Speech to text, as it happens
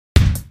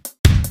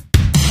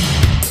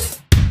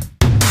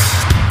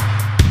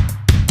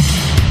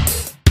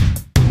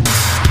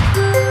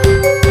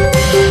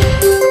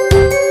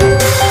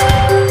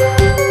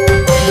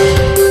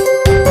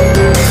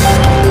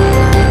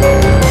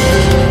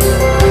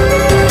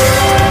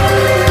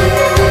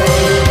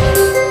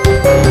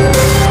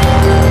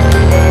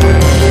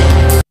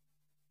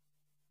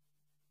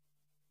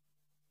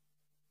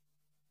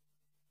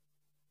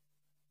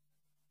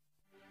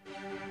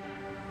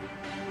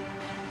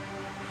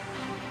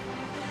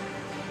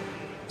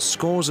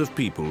Scores of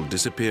people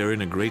disappear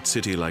in a great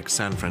city like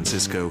San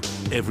Francisco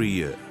every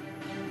year.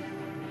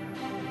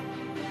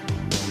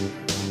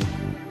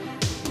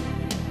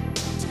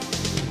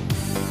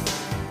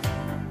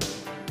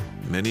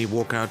 Many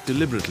walk out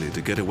deliberately to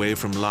get away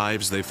from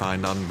lives they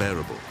find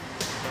unbearable.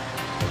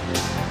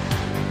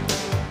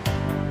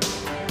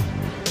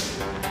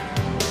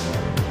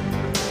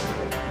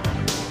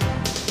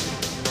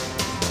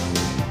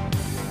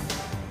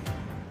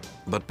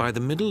 But by the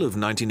middle of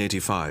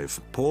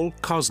 1985, Paul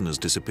Cosner's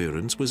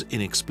disappearance was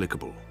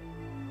inexplicable.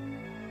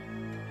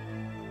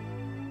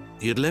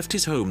 He had left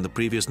his home the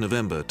previous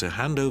November to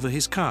hand over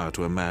his car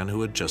to a man who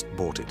had just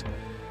bought it.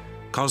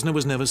 Cosner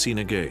was never seen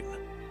again,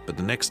 but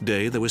the next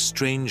day there were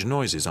strange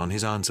noises on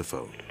his answer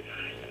phone.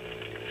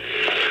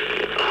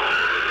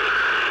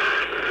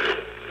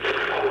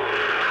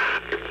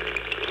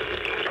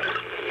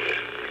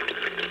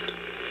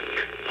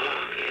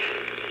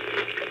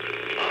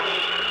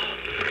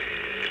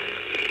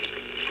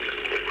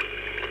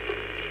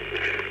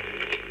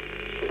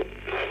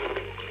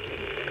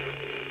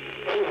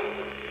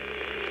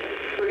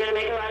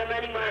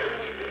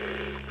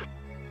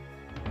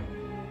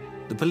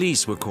 The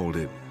police were called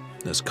in.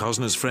 As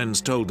Cosner's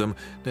friends told them,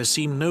 there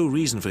seemed no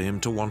reason for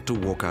him to want to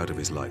walk out of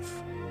his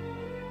life.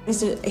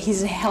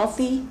 He's a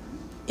healthy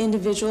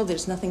individual.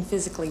 There's nothing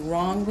physically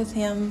wrong with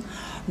him,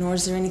 nor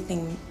is there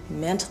anything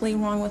mentally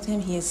wrong with him.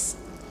 He is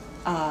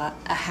a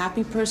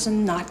happy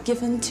person, not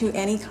given to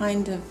any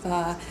kind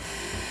of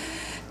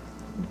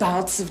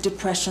bouts of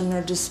depression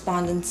or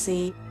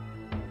despondency.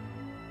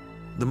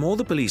 The more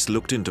the police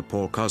looked into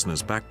Paul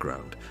Cosner's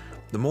background,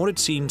 the more it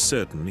seemed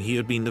certain he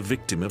had been the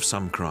victim of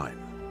some crime.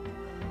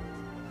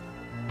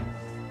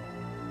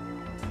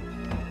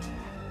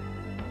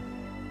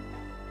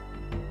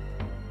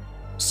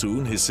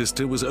 Soon his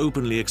sister was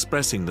openly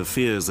expressing the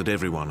fears that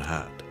everyone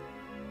had.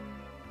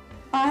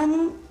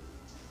 I'm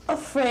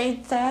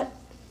afraid that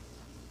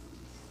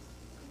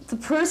the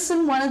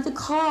person wanted the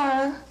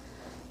car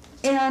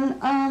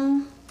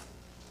and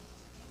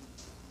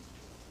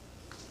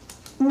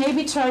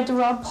maybe tried to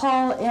rob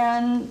Paul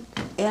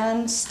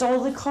and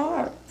stole the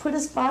car, put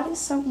his body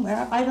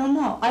somewhere. I don't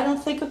know. I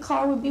don't think a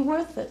car would be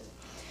worth it,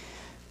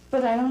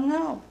 but I don't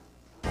know.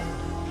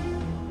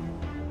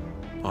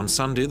 On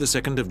Sunday, the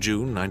 2nd of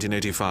June,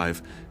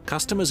 1985,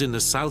 customers in the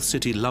South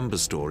City lumber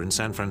store in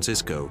San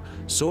Francisco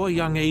saw a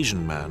young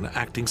Asian man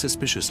acting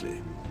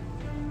suspiciously.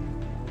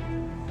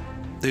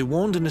 They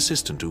warned an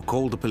assistant who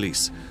called the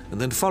police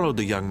and then followed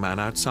the young man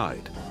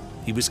outside.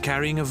 He was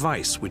carrying a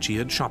vice which he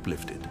had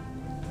shoplifted.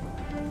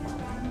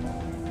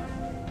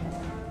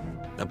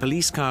 A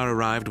police car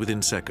arrived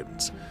within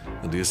seconds,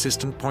 and the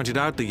assistant pointed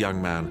out the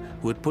young man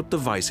who had put the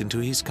vice into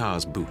his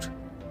car's boot.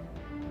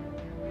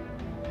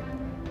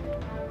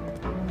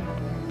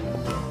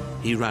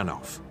 He ran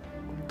off.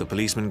 The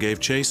policeman gave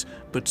chase,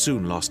 but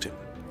soon lost him.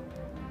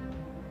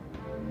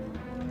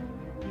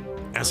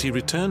 As he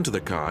returned to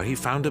the car, he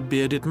found a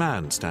bearded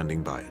man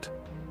standing by it.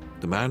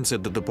 The man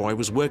said that the boy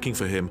was working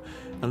for him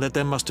and that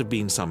there must have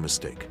been some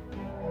mistake.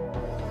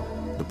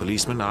 The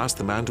policeman asked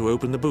the man to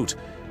open the boot,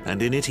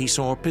 and in it he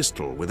saw a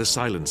pistol with a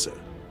silencer.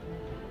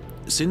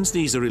 Since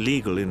these are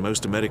illegal in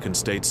most American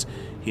states,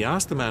 he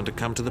asked the man to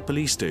come to the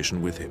police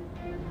station with him.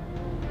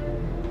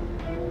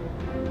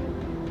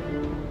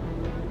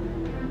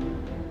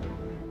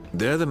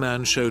 There the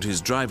man showed his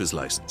driver's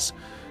license,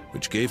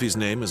 which gave his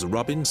name as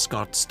Robin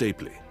Scott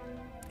Stapley.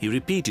 He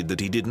repeated that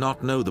he did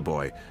not know the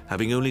boy,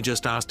 having only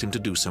just asked him to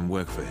do some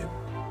work for him.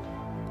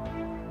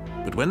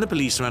 But when the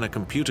police ran a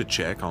computer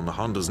check on the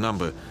Honda's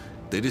number,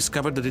 they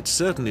discovered that it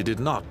certainly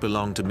did not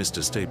belong to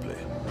Mr. Stapley.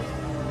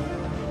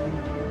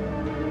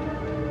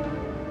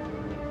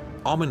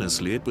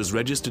 Ominously, it was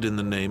registered in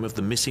the name of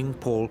the missing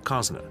Paul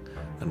Cosner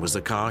and was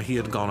the car he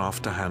had gone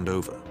off to hand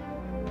over.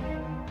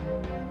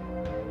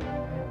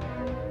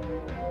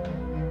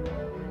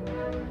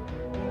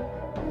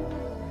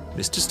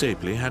 Mr.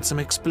 Stapley had some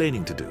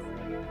explaining to do,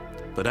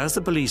 but as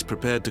the police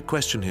prepared to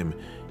question him,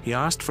 he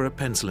asked for a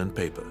pencil and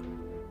paper.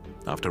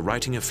 After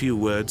writing a few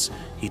words,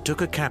 he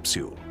took a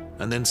capsule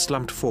and then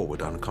slumped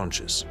forward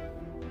unconscious.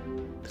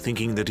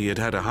 Thinking that he had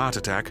had a heart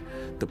attack,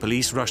 the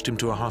police rushed him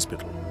to a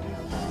hospital.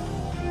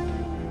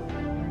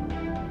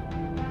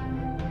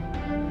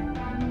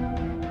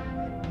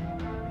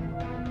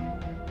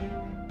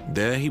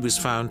 There he was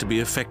found to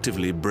be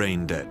effectively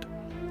brain dead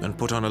and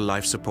put on a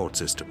life support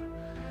system.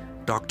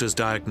 Doctors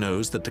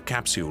diagnosed that the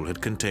capsule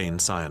had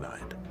contained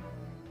cyanide.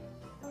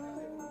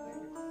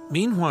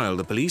 Meanwhile,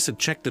 the police had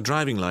checked the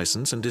driving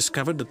license and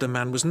discovered that the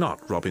man was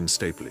not Robin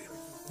Stapley.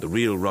 The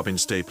real Robin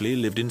Stapley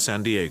lived in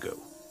San Diego,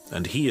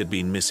 and he had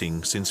been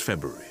missing since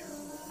February.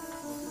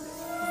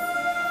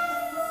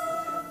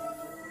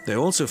 They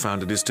also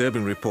found a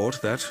disturbing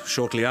report that,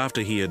 shortly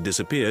after he had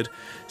disappeared,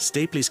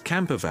 Stapley's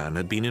camper van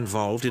had been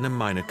involved in a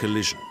minor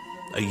collision.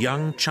 A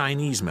young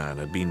Chinese man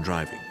had been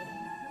driving.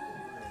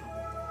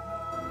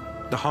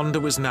 The Honda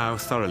was now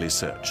thoroughly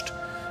searched.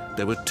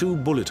 There were 2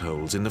 bullet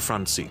holes in the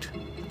front seat,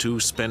 2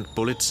 spent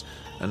bullets,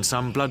 and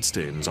some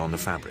bloodstains on the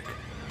fabric.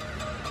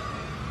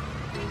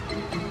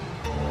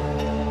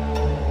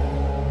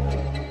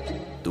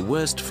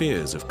 worst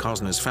fears of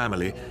Cosner's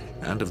family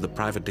and of the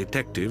private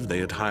detective they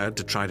had hired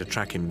to try to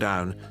track him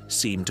down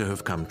seemed to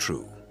have come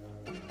true.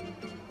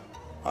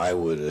 I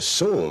would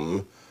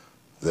assume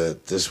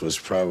that this was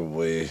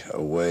probably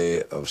a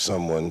way of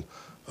someone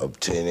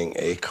obtaining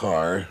a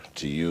car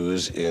to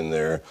use in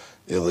their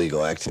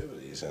illegal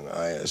activities. And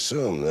I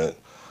assume that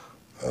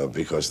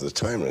because the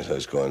time that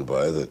has gone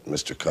by, that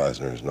Mr.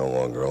 Cosner is no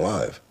longer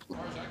alive.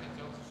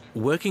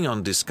 Working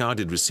on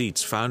discarded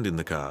receipts found in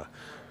the car,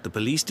 the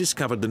police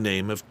discovered the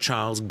name of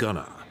Charles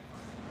Gunnar.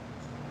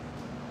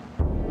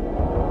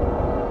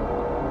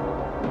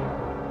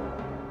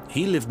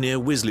 He lived near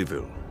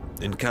Weasleyville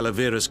in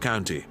Calaveras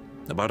County,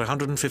 about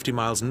 150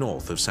 miles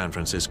north of San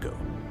Francisco.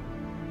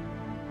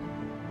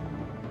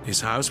 His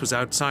house was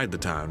outside the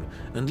town,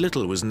 and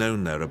little was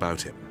known there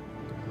about him.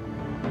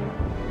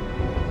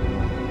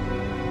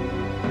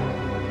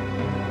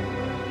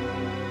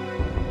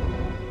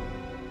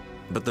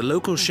 But the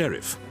local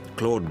sheriff,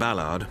 Claude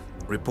Ballard,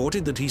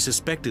 reported that he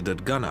suspected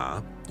that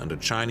Gunnar and a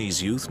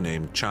Chinese youth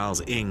named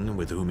Charles Ng,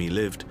 with whom he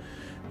lived,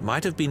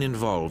 might have been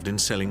involved in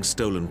selling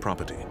stolen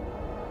property.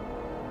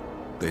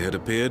 They had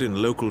appeared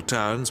in local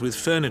towns with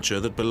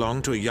furniture that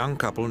belonged to a young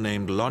couple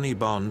named Lonnie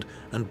Bond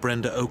and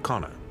Brenda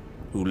O'Connor,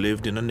 who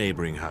lived in a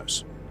neighboring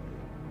house.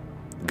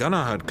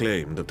 Gunnar had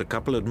claimed that the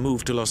couple had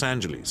moved to Los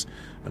Angeles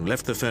and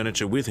left the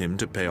furniture with him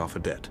to pay off a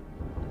debt.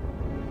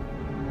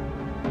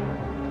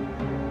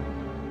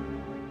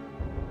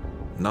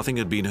 Nothing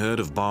had been heard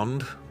of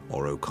Bond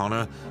or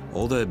O'Connor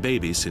or their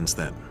baby since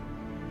then.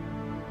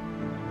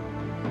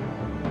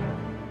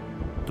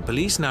 The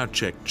police now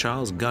checked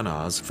Charles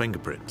Gunnar's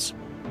fingerprints.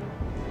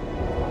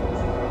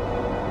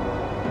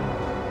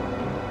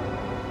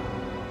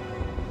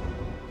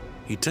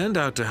 He turned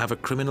out to have a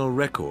criminal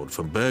record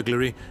for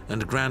burglary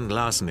and grand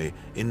larceny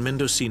in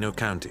Mendocino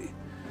County,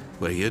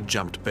 where he had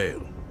jumped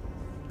bail.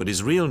 But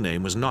his real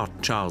name was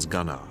not Charles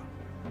Gunnar.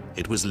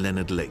 It was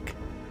Leonard Lake.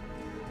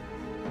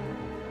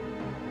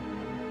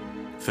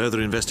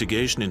 Further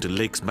investigation into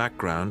Lake's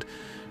background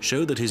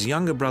showed that his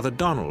younger brother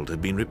Donald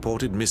had been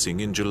reported missing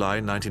in July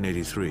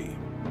 1983.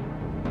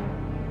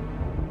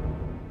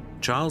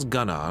 Charles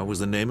Gunnar was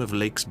the name of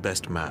Lake's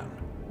best man.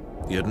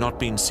 He had not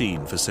been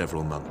seen for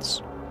several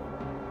months.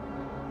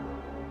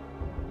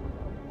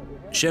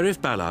 Sheriff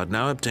Ballard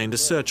now obtained a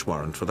search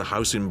warrant for the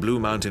house in Blue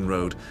Mountain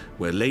Road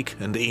where Lake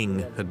and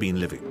Ng had been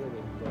living.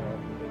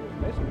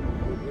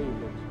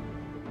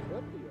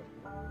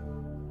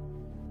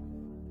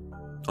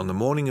 On the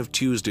morning of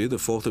Tuesday, the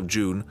 4th of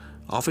June,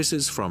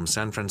 officers from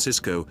San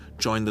Francisco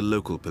joined the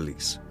local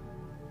police.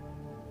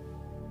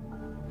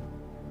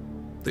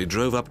 They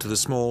drove up to the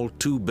small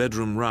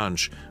two-bedroom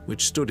ranch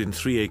which stood in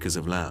 3 acres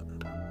of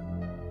land.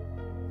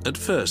 At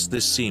first,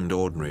 this seemed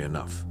ordinary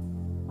enough.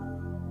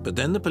 But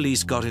then the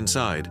police got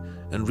inside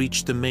and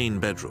reached the main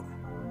bedroom.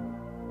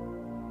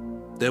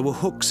 There were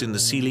hooks in the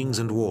ceilings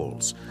and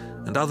walls,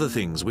 and other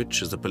things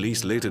which, as the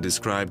police later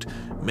described,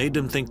 made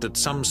them think that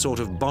some sort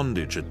of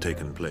bondage had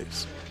taken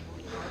place.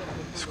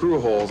 Screw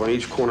holes on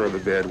each corner of the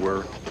bed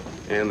were,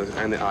 and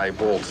the eye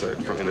bolts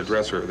in the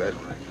dresser that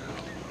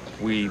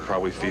we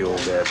probably feel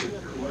that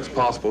it's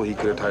possible he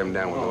could have tied them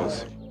down with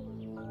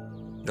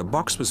those. A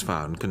box was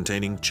found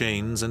containing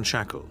chains and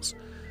shackles.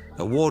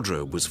 A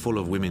wardrobe was full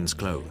of women's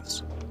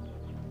clothes.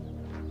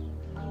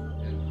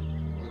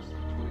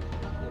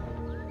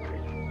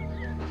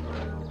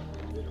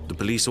 The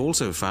police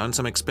also found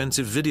some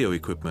expensive video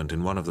equipment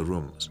in one of the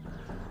rooms.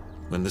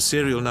 When the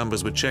serial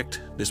numbers were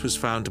checked, this was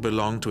found to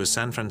belong to a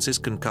San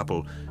Franciscan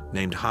couple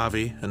named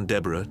Harvey and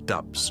Deborah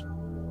Dubbs.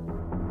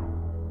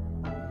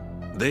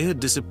 They had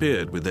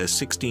disappeared with their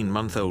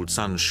 16-month-old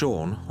son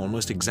Sean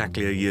almost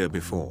exactly a year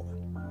before.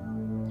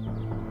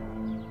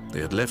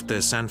 They had left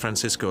their San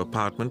Francisco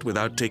apartment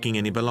without taking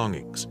any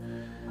belongings.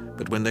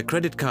 But when their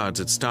credit cards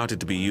had started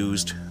to be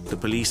used, the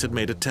police had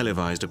made a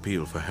televised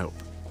appeal for help.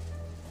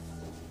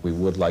 We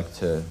would like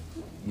to,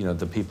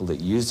 the people that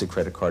use the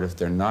credit card, if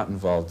they're not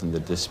involved in the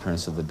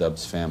disappearance of the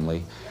Dubbs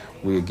family,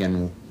 we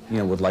again,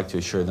 would like to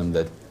assure them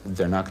that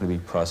they're not going to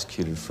be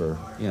prosecuted for,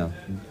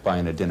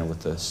 buying a dinner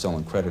with a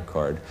stolen credit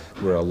card.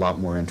 We're a lot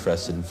more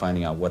interested in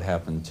finding out what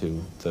happened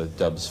to the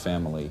Dubbs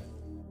family.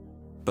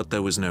 But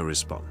there was no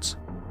response.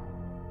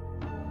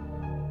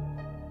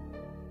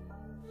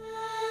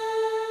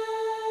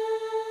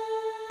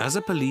 As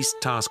a police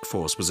task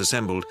force was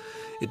assembled,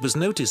 it was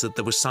noticed that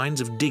there were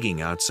signs of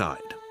digging outside,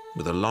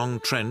 with a long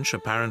trench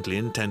apparently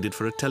intended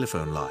for a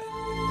telephone line.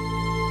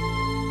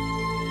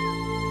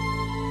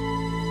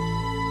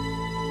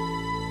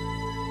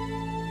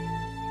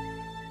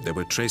 There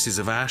were traces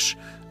of ash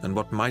and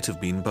what might have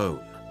been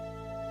bone.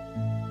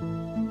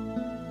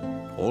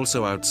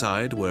 Also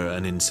outside were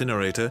an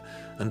incinerator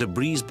and a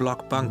breeze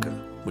block bunker,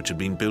 which had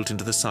been built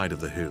into the side of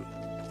the hill.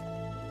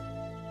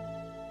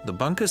 The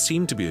bunker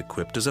seemed to be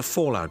equipped as a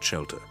fallout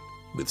shelter,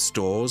 with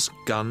stores,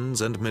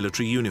 guns, and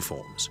military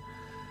uniforms.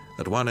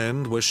 At one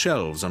end were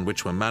shelves on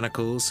which were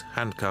manacles,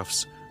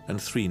 handcuffs,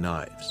 and 3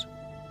 knives.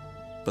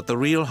 But the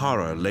real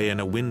horror lay in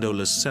a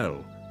windowless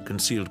cell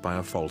concealed by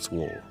a false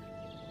wall.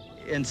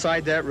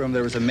 Inside that room,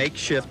 there was a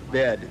makeshift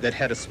bed that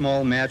had a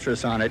small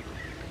mattress on it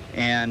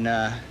and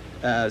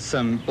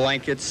some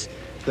blankets.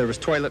 There was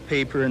toilet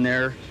paper in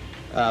there,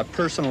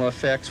 personal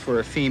effects for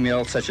a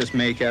female, such as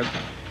makeup,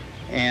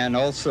 and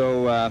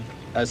also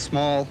a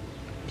small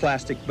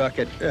plastic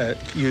bucket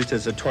used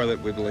as a toilet,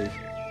 we believe.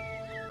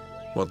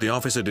 What the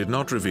officer did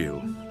not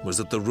reveal was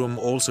that the room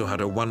also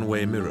had a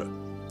one-way mirror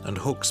and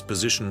hooks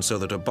positioned so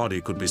that a body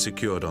could be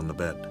secured on the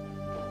bed.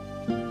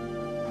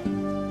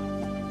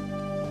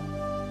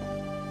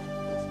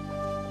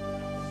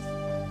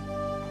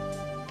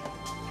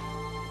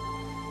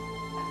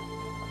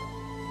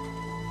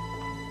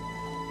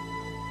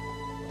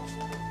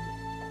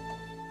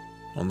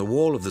 On the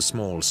wall of the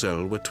small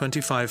cell were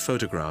 25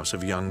 photographs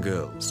of young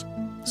girls,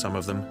 some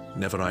of them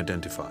never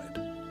identified.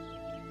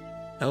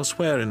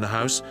 Elsewhere in the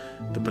house,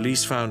 the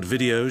police found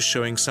videos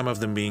showing some of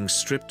them being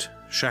stripped,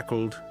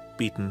 shackled,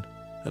 beaten,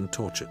 and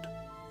tortured.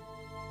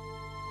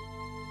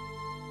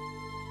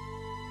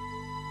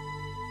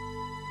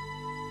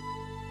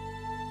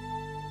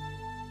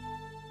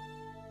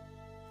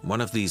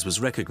 One of these was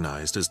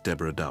recognized as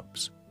Deborah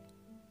Dubbs.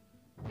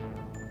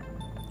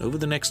 Over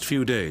the next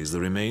few days, the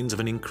remains of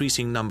an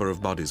increasing number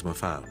of bodies were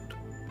found.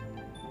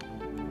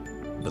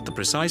 But the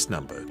precise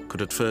number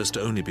could at first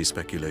only be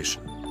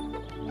speculation.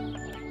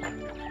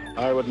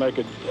 I would make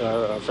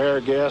a fair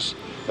guess.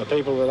 The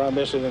people that are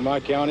missing in my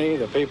county,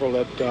 the people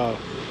that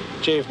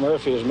Chief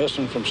Murphy is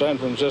missing from San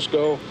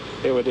Francisco,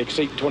 it would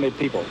exceed 20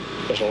 people.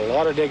 There's a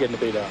lot of digging to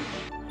be done.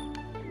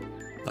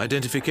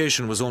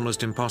 Identification was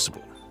almost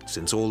impossible,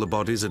 since all the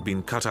bodies had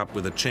been cut up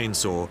with a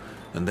chainsaw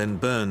and then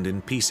burned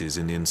in pieces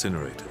in the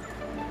incinerator.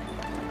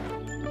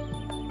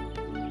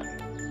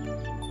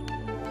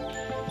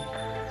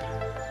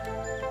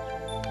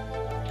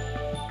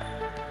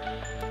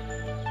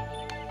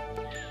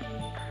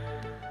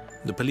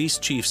 The police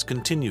chiefs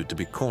continued to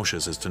be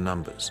cautious as to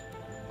numbers.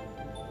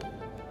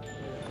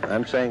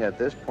 I'm saying at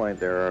this point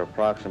there are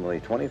approximately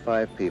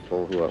 25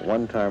 people who at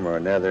one time or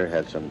another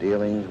had some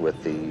dealings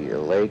with the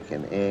Lake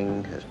and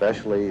Ing,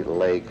 especially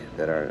Lake,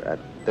 that are at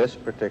this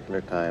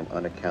particular time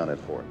unaccounted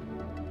for.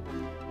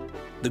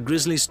 The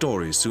grisly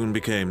story soon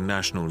became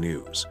national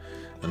news,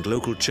 and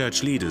local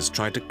church leaders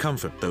tried to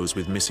comfort those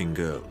with missing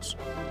girls.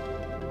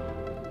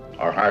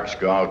 Our hearts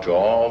go out to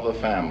all the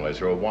families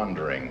who are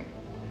wondering,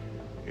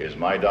 is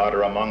my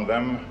daughter among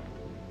them?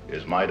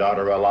 Is my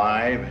daughter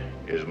alive?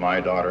 Is my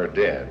daughter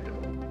dead?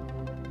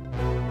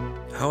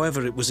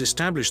 However, it was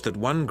established that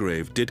one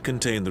grave did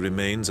contain the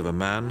remains of a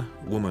man,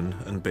 woman,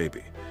 and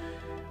baby.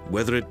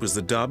 Whether it was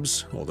the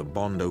Dubbs or the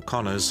Bond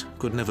O'Connors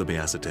could never be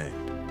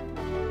ascertained.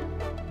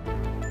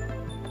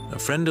 A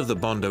friend of the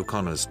Bond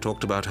O'Connors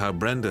talked about how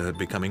Brenda had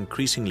become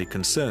increasingly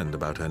concerned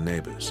about her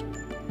neighbors.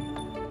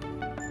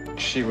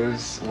 She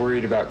was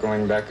worried about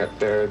going back up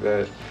there,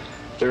 that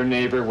their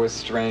neighbor was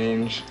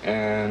strange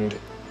and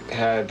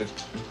had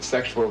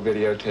sexual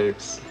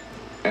videotapes,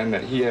 and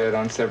that he had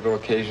on several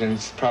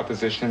occasions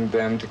propositioned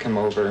them to come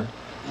over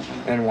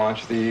and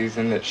watch these,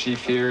 and that she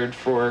feared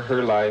for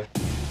her life.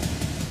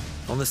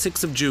 On the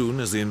 6th of June,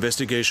 as the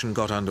investigation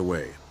got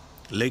underway,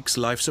 Lake's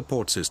life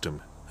support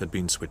system had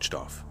been switched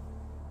off.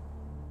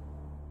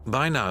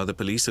 By now, the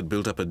police had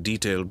built up a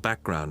detailed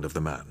background of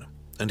the man,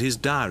 and his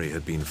diary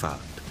had been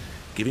found,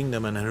 giving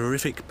them an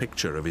horrific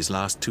picture of his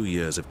last 2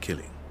 years of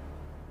killing.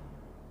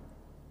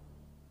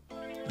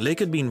 Lake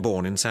had been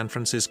born in San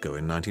Francisco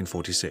in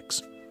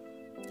 1946.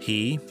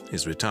 He,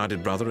 his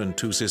retarded brother, and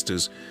 2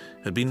 sisters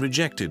had been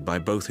rejected by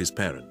both his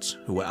parents,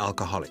 who were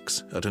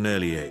alcoholics at an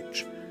early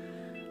age.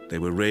 They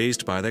were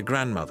raised by their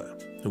grandmother,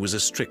 who was a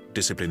strict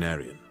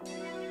disciplinarian.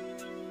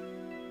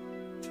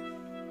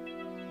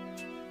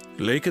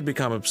 Lake had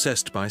become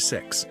obsessed by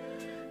sex.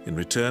 In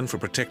return for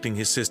protecting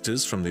his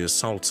sisters from the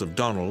assaults of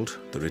Donald,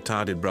 the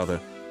retarded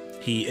brother,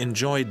 he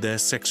enjoyed their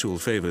sexual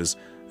favors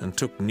and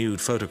took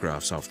nude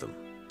photographs of them.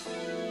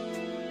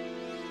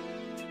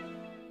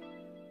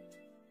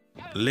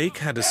 Lake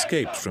had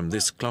escaped from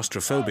this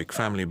claustrophobic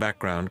family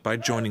background by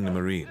joining the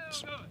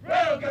Marines.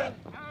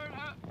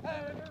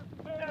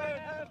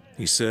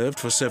 He served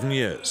for 7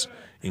 years,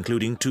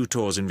 including 2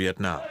 tours in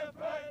Vietnam.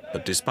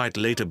 But despite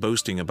later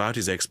boasting about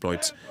his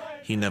exploits,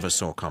 he never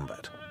saw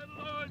combat.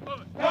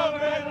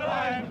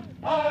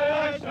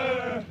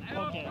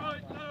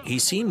 He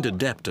seemed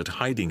adept at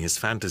hiding his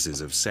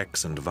fantasies of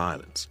sex and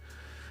violence.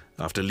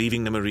 After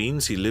leaving the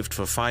Marines, he lived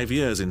for 5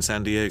 years in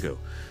San Diego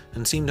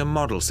and seemed a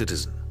model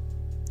citizen.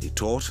 He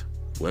taught,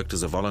 worked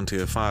as a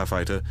volunteer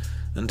firefighter,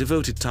 and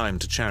devoted time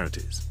to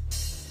charities.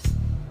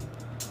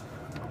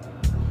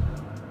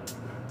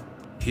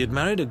 He had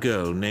married a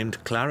girl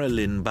named Clara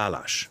Lynn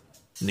Balash,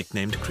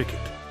 nicknamed Cricket,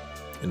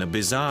 in a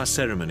bizarre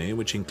ceremony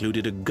which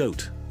included a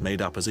goat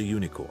made up as a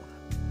unicorn.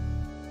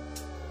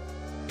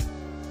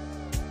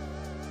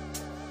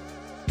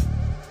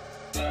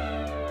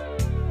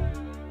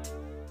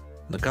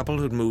 The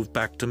couple had moved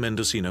back to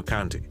Mendocino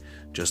County,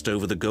 just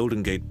over the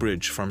Golden Gate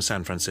Bridge from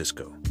San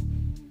Francisco.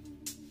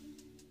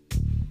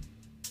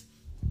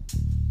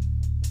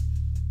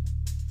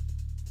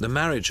 The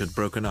marriage had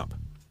broken up,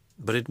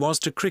 but it was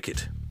to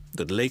Cricket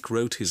that Lake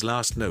wrote his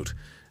last note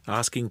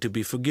asking to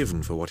be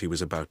forgiven for what he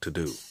was about to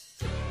do.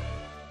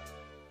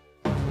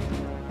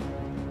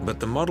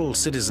 But the model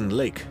citizen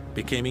Lake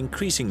became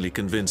increasingly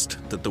convinced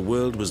that the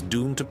world was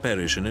doomed to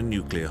perish in a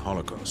nuclear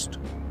holocaust.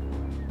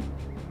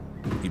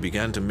 He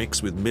began to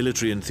mix with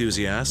military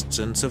enthusiasts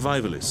and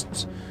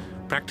survivalists,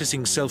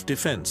 practicing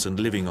self-defense and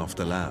living off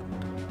the land.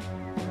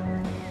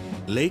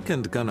 Lake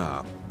and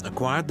Gunnar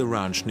acquired the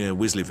ranch near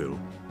Weasleyville,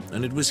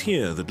 and it was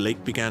here that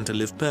Lake began to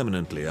live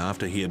permanently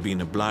after he had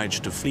been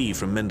obliged to flee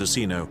from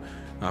Mendocino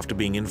after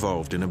being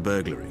involved in a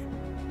burglary.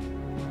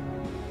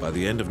 By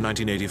the end of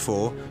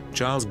 1984,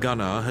 Charles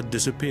Gunnar had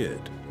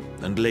disappeared,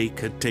 and Lake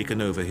had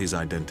taken over his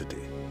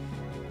identity.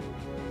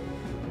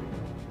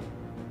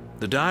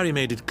 The diary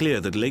made it clear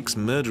that Lake's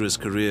murderous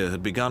career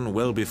had begun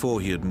well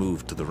before he had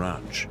moved to the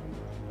ranch.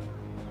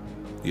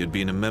 He had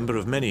been a member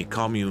of many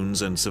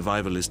communes and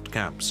survivalist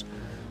camps,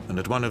 and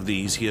at one of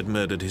these he had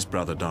murdered his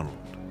brother Donald.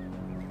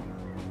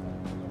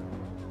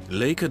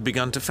 Lake had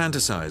begun to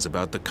fantasize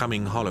about the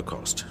coming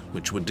Holocaust,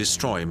 which would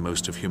destroy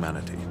most of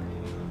humanity.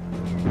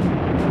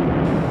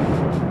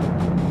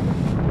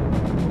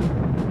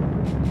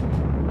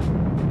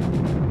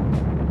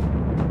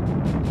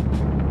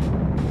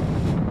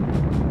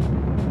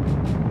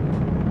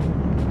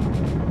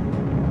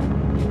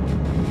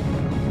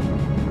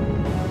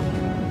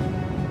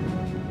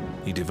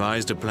 He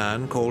devised a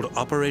plan called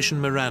Operation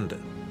Miranda,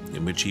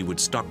 in which he would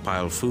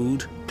stockpile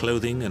food,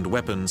 clothing, and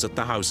weapons at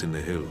the house in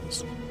the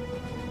hills.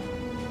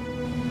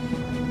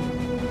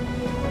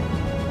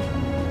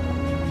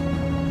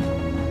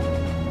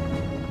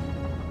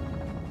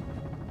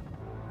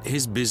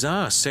 His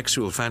bizarre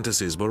sexual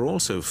fantasies were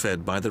also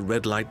fed by the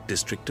red light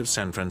district of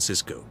San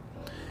Francisco,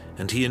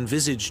 and he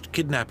envisaged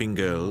kidnapping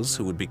girls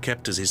who would be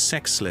kept as his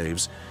sex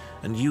slaves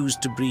and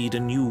used to breed a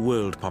new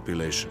world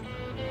population.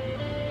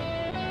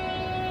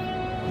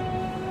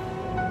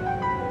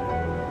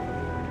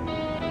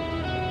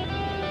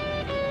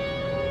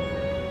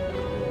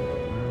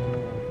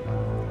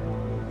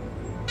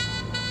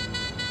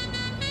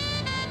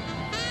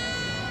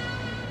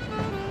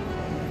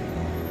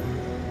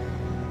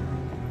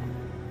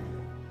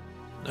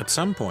 At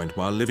some point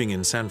while living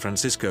in San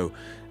Francisco,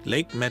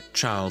 Lake met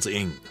Charles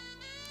Ng.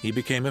 He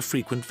became a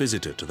frequent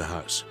visitor to the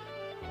house.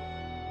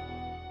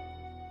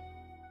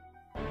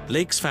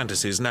 Lake's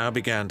fantasies now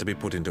began to be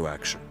put into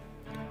action.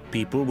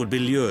 People would be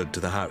lured to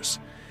the house.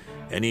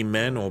 Any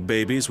men or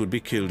babies would be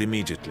killed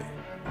immediately,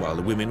 while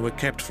the women were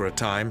kept for a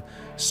time,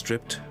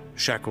 stripped,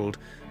 shackled,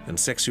 and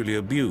sexually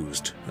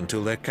abused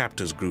until their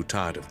captors grew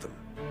tired of them.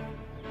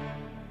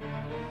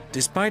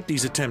 Despite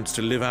these attempts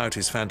to live out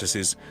his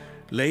fantasies,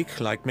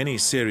 Lake, like many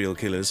serial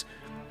killers,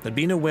 had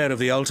been aware of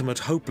the ultimate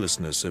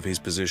hopelessness of his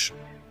position.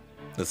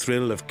 The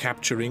thrill of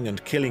capturing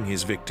and killing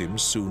his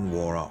victims soon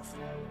wore off.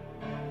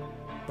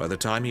 By the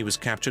time he was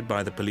captured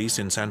by the police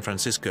in San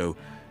Francisco,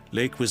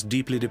 Lake was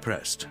deeply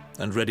depressed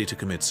and ready to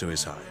commit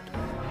suicide.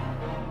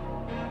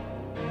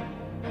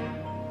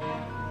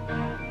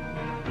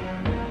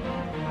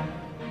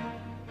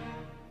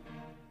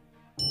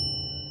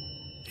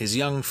 His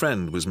young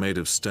friend was made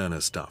of sterner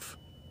stuff.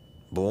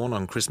 Born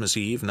on Christmas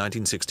Eve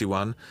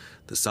 1961,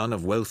 the son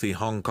of wealthy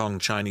Hong Kong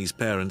Chinese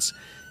parents,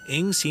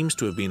 Ng seems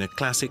to have been a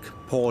classic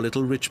poor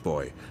little rich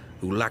boy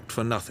who lacked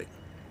for nothing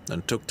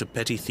and took to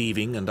petty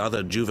thieving and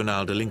other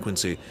juvenile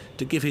delinquency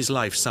to give his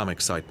life some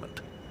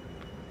excitement.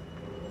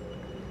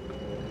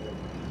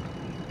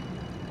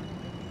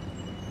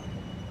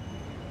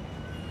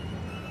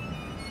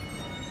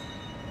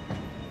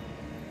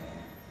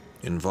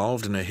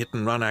 Involved in a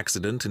hit-and-run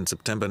accident in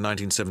September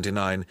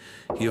 1979,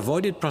 he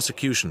avoided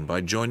prosecution by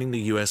joining the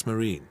U.S.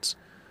 Marines.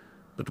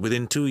 But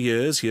within 2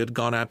 years, he had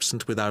gone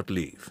absent without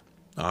leave,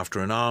 after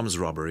an arms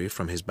robbery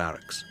from his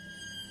barracks.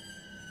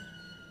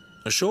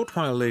 A short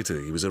while later,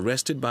 he was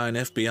arrested by an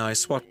FBI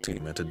SWAT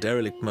team at a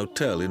derelict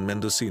motel in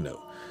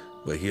Mendocino,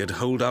 where he had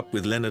holed up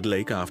with Leonard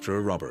Lake after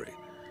a robbery.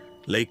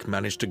 Lake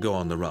managed to go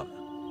on the run.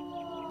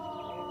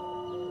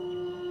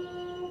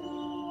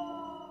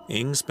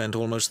 Ng spent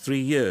almost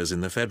 3 years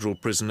in the federal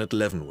prison at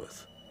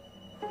Leavenworth.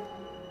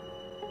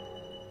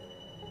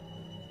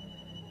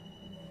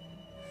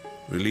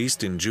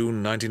 Released in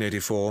June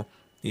 1984,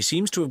 he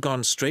seems to have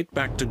gone straight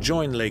back to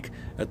join Lake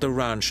at the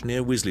ranch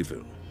near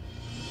Weasleyville.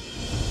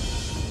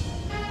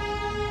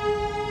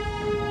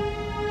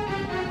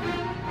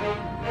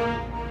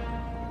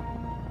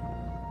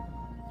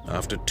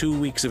 After 2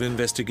 weeks of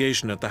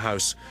investigation at the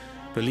house,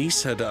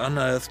 police had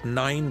unearthed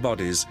 9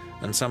 bodies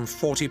and some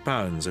 40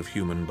 pounds of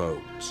human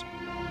bones.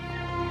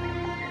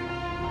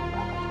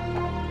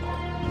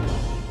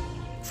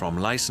 From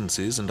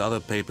licenses and other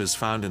papers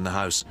found in the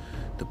house,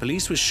 the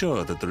police were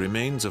sure that the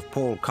remains of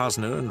Paul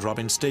Cosner and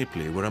Robin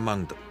Stapley were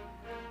among them,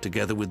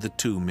 together with the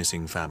 2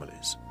 missing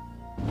families.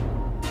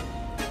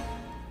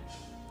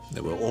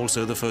 There were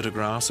also the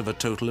photographs of a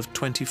total of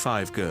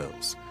 25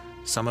 girls,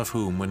 some of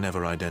whom were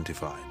never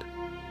identified.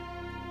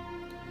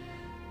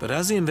 But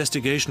as the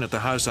investigation at the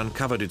house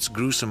uncovered its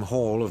gruesome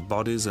haul of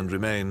bodies and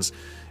remains,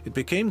 it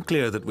became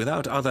clear that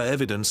without other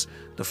evidence,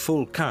 the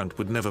full count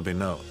would never be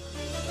known.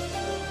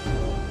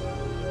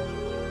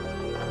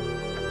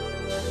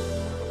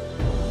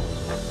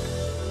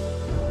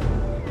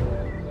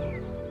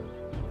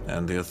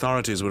 and the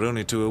authorities were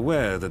only too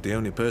aware that the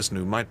only person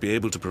who might be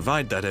able to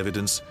provide that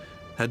evidence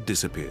had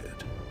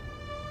disappeared.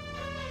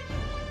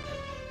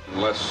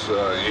 Unless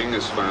Ing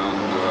is found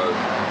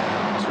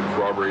to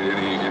corroborate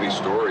any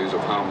stories of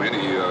how many,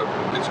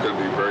 it's going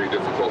to be very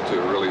difficult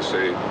to really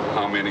say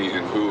how many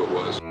and who it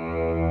was.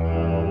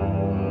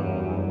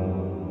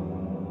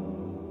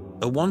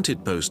 A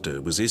wanted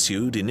poster was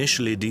issued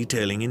initially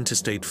detailing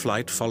interstate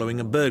flight following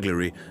a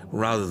burglary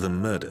rather than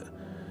murder,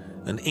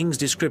 and Ing's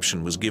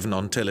description was given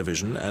on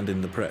television and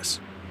in the press.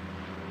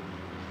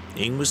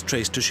 Ing was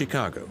traced to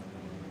Chicago,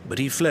 but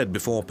he fled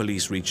before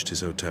police reached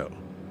his hotel.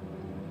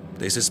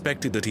 They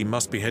suspected that he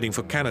must be heading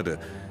for Canada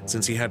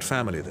since he had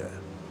family there,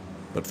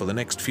 but for the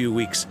next few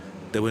weeks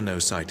there were no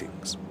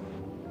sightings.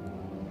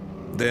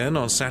 Then,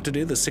 on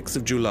Saturday, the 6th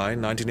of July,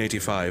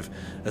 1985,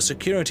 a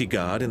security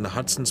guard in the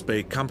Hudson's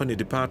Bay Company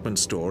department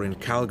store in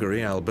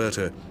Calgary,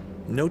 Alberta,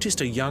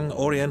 noticed a young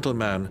Oriental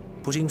man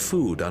putting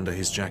food under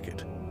his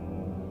jacket.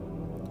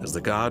 As the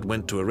guard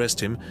went to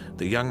arrest him,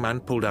 the young man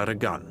pulled out a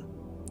gun.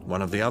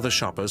 One of the other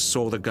shoppers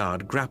saw the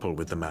guard grapple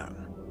with the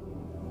man.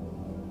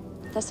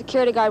 The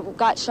security guard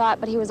got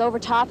shot, but he was over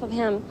top of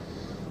him.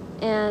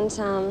 And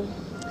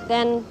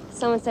then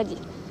someone said,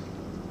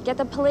 "Get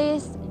the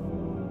police."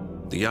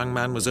 The young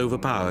man was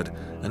overpowered,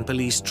 and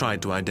police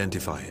tried to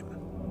identify him.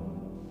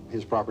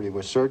 His property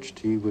was searched.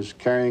 He was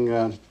carrying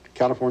a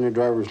California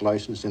driver's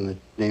license in the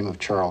name of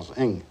Charles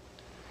Ing.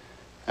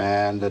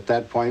 And at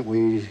that point,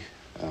 we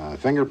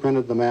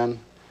fingerprinted the man,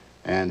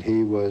 and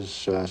he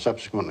was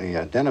subsequently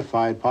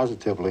identified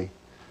positively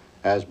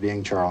as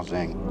being Charles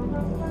Ing.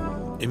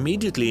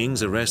 Immediately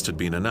Ing's arrest had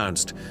been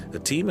announced, a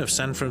team of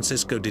San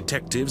Francisco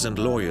detectives and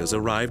lawyers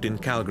arrived in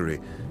Calgary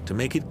to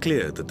make it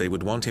clear that they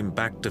would want him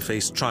back to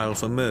face trial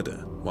for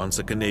murder once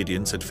the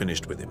Canadians had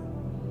finished with him.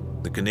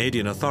 The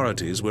Canadian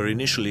authorities were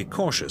initially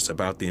cautious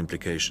about the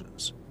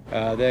implications.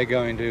 They're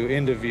going to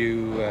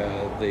interview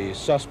the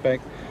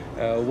suspect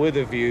with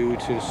a view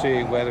to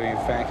seeing whether in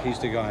fact he's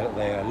the guy that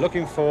they are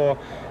looking for,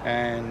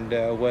 and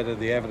whether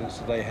the evidence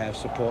that they have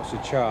supports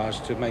a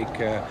charge to make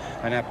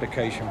an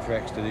application for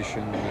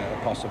extradition a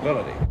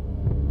possibility.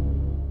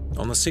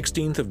 On the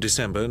 16th of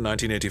December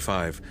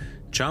 1985,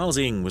 Charles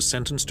Ing was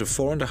sentenced to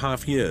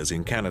 4.5 years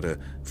in Canada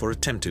for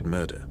attempted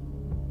murder.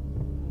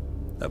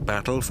 A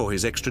battle for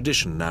his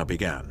extradition now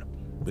began,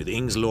 with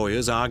Ing's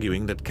lawyers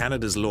arguing that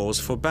Canada's laws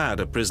forbade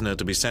a prisoner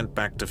to be sent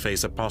back to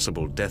face a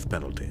possible death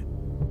penalty.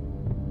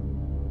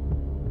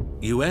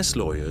 US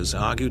lawyers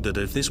argued that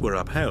if this were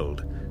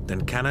upheld,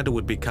 then Canada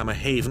would become a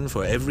haven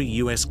for every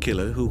US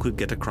killer who could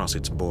get across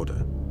its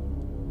border.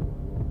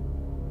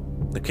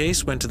 The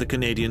case went to the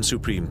Canadian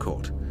Supreme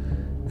Court,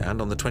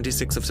 and on the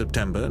 26th of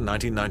September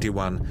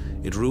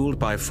 1991, it ruled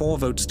by 4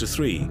 votes to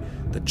 3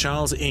 that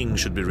Charles Ing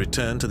should be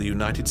returned to the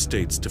United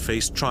States to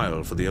face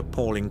trial for the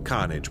appalling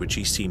carnage which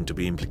he seemed to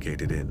be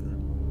implicated in.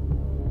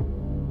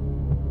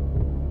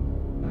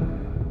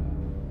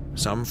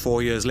 Some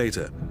 4 years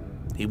later,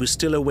 he was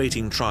still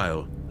awaiting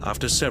trial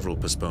after several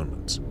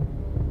postponements.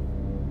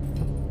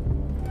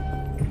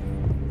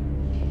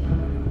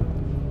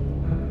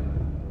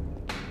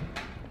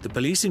 The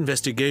police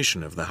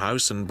investigation of the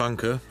house and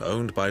bunker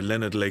owned by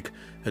Leonard Lake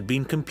had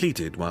been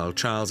completed while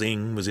Charles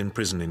Ing was in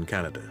prison in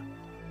Canada.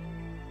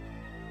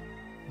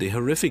 The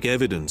horrific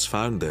evidence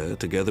found there,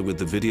 together with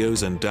the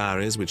videos and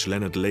diaries which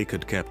Leonard Lake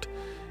had kept,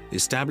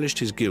 established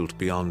his guilt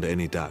beyond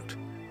any doubt.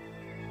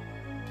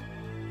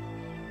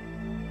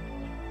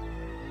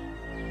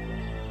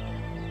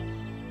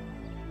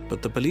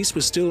 But the police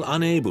were still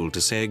unable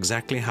to say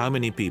exactly how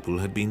many people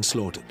had been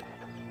slaughtered.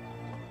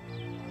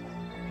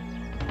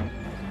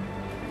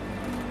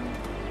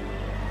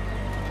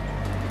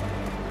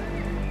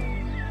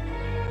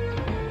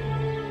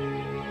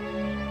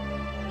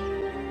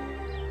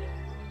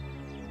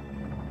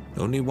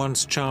 Only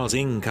once Charles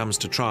Ing comes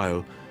to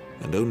trial,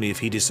 and only if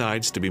he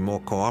decides to be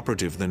more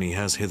cooperative than he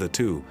has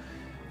hitherto,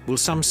 will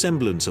some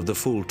semblance of the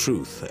full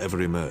truth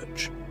ever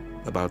emerge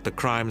about the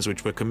crimes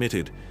which were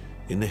committed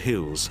in the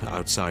hills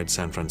outside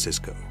San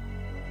Francisco.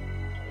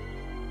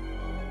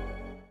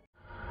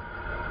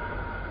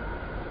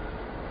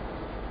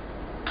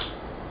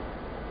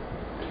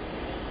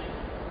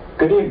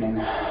 Good evening.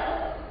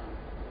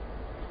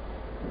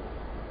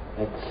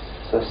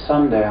 It's a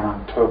Sunday in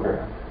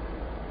October,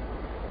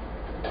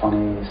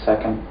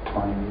 22nd,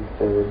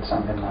 23rd,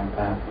 something like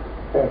that.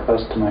 Very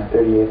close to my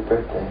 38th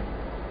birthday.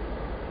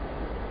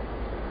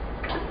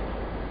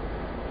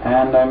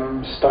 And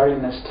I'm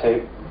starting this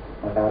tape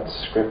without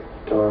script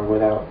or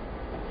without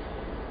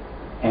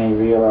any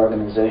real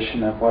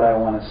organization of what I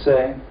want to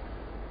say.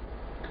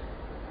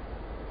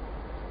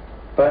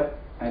 But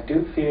I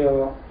do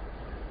feel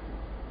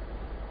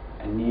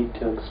a need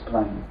to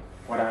explain.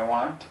 What I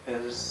want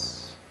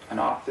is an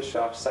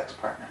off-the-shelf sex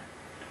partner.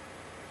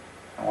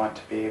 I want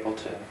to be able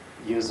to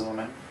use a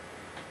woman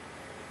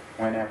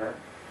whenever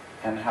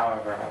and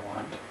however I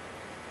want.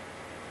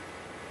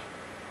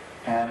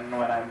 And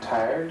when I'm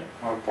tired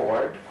or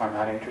bored or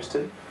not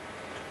interested,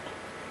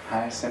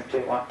 I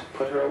simply want to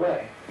put her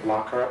away,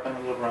 lock her up in a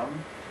little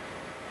room,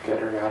 get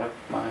her out of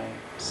my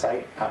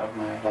sight, out of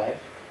my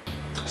life.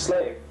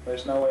 Slave,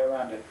 there's no way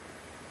around it.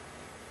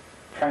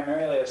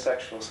 Primarily a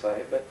sexual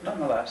slave, but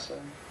nonetheless a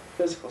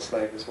physical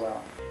slave as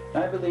well.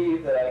 And I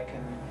believe that I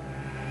can,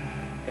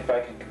 if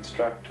I can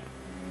construct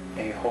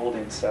a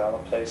holding cell,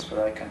 a place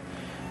where I can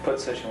put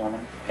such a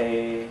woman,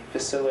 a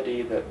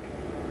facility that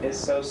is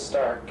so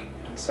stark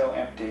and so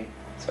empty,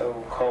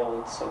 so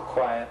cold, so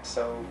quiet,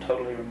 so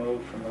totally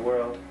removed from the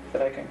world,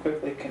 that I can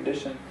quickly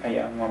condition a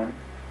young woman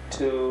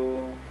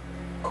to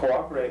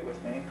cooperate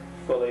with me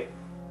fully.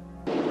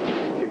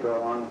 If you go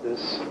along with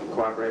this,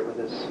 cooperate with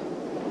this,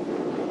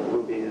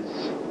 we'll be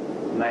as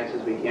nice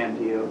as we can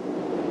to you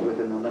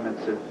within the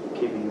limits of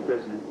keeping you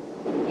prisoner.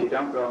 If you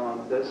don't go along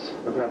with this,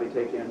 we'll probably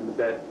take you into the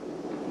bed,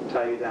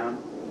 tie you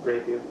down,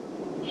 rape you,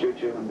 shoot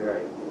you, and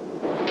bury you.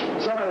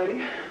 So, my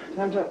lady,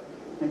 time's up.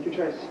 Make your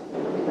choice.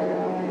 But I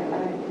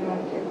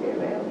want to be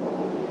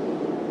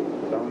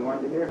available. That's all we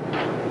wanted to hear.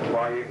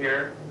 While you're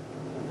here,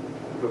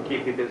 we'll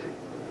keep you busy.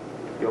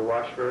 You'll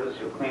wash for us,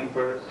 you'll clean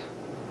for us,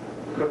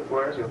 cook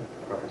for us, you'll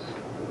cook for us.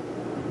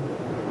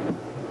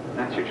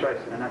 That's your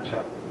choice in a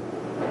nutshell.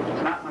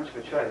 It's not much of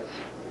a choice,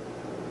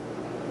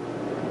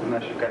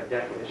 unless you've got a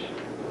death wish.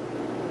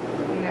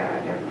 Yeah,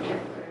 I don't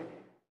check.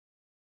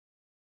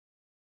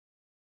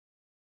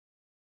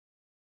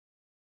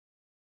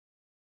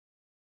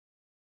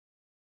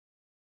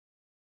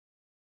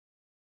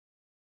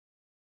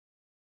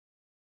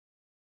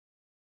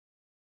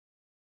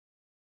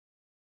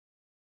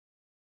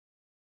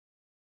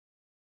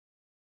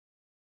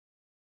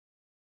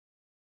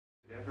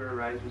 If it ever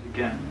arises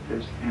again, if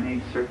there's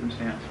any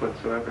circumstance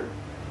whatsoever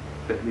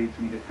that leads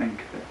me to think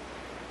that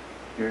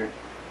you're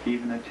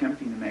even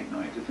attempting to make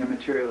noise, it's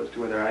immaterial as to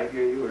whether I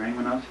hear you or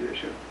anyone else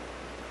hears you.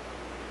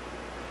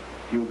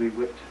 You will be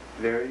whipped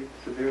very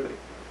severely.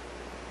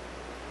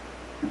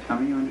 And tell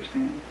me you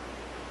understand.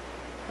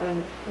 I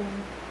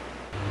understand.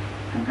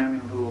 I'm having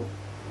a little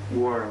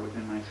war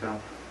within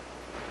myself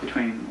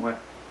between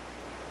what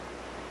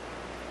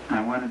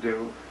I want to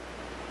do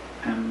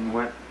and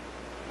what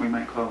we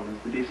might call is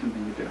the decent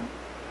thing to do.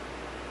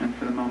 And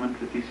for the moment,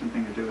 the decent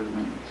thing to do is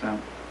winning. So,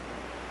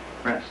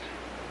 rest.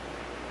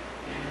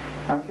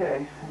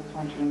 Okay, I just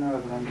want you to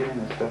know that I'm giving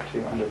this stuff to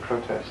you under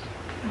protest.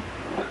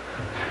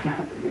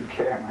 Not that you'd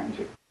care, mind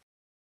you.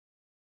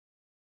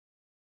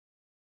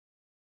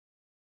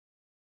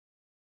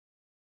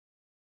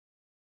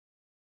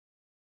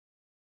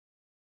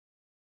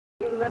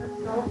 You let us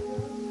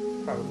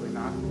know? Probably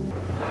not.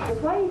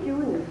 Why are you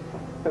doing this?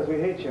 Because we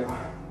hate you.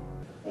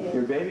 Yeah.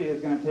 Your baby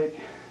is going to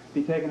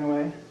be taken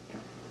away.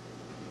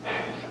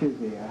 Excuse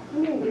me.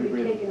 I'm going to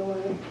be taken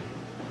away.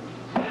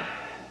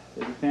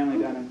 There's a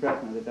family down in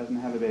Fresno that doesn't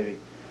have a baby.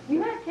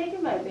 You're not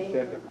taking my baby.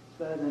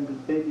 And the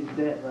baby's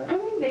dead, right? I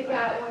mean, they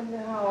got one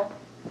now.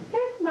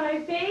 That's my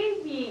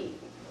baby.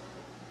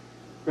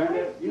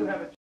 Brenda, you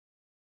have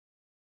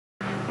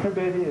a... Her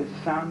baby is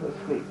sound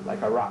asleep,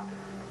 like a rock.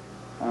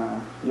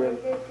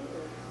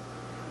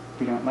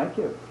 We don't like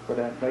you. Would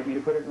I like me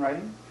to put it in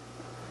writing?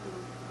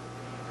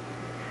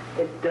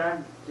 It's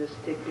done. Just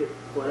stick it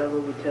whatever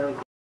we tell you.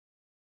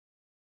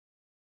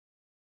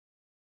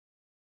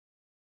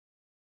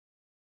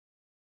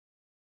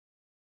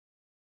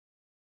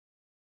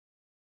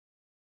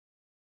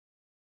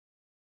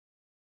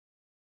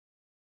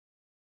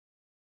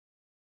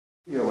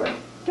 Your way.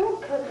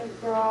 Don't cut this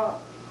bra.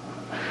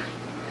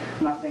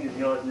 Nothing is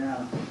yours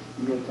now.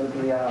 You're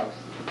totally ours.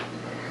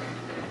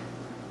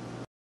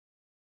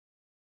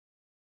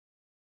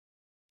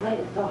 Why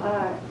it's so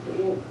hard?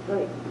 You're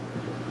like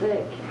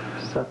sick.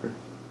 Supper.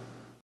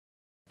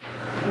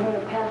 I'm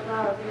gonna pass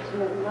out of this in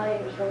the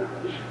night or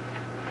something.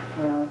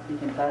 Well, you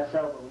can pass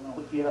out, but we won't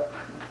wake you up.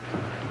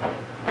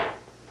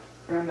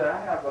 Brenda,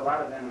 I have a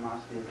lot of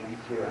animosity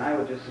against you, and I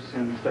would just as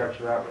soon start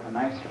you out with a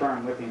nice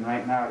firm whipping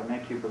right now to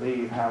make you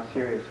believe how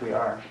serious we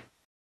are.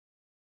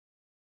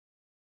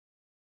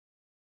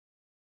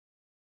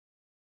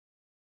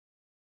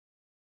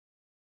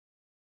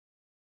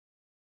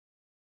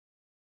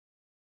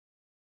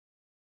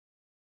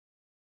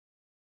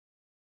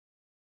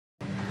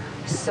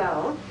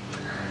 So,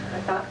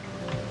 I thought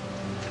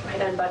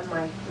I'd unbutton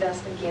my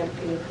vest again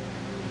for you.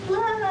 La,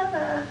 la,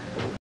 la.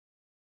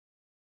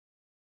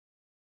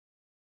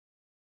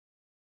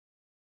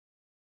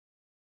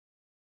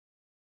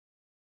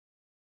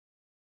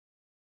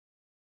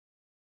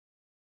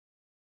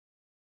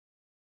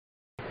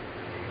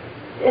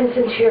 And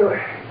since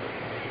you're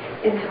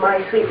into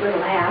my sweet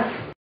little hat,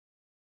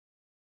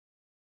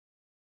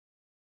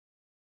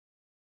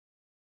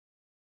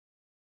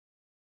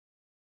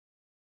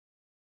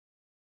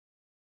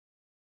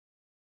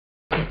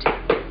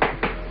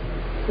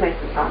 nice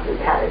and soft and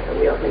padded so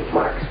we don't leave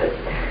marks, but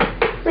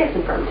nice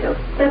and firm too.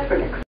 That's for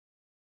next.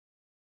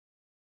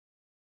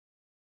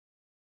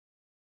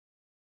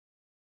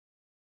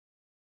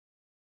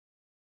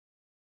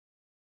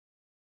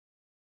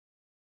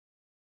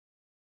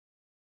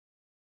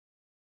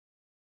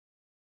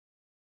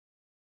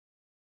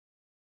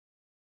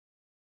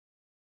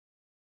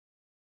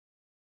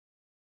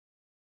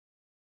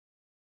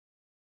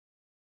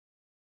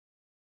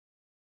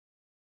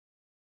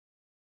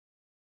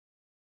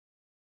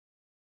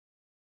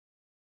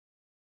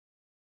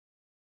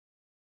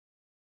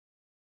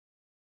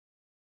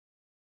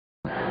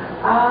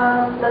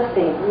 Let's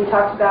see. We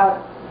talked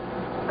about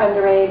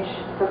underage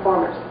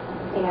performers,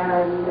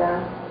 and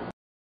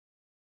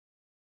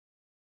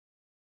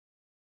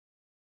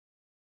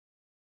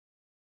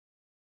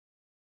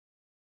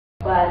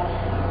but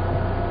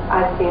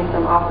I've seen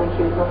some awfully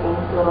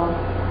cute-looking little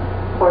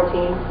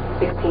 14,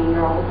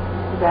 16-year-olds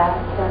that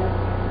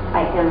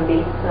I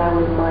envy, and I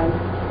wouldn't mind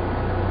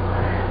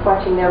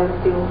watching them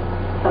do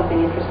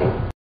something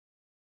interesting.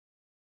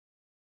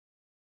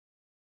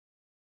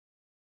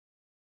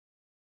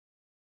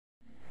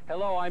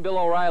 Hello, I'm Bill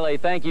O'Reilly.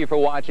 Thank you for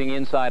watching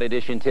Inside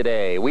Edition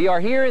today. We are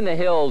here in the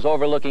hills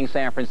overlooking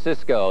San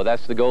Francisco.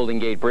 That's the Golden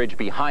Gate Bridge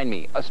behind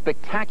me. A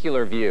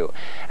spectacular view.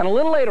 And a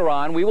little later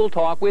on, we will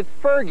talk with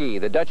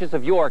Fergie, the Duchess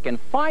of York, and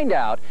find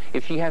out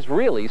if she has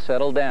really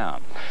settled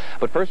down.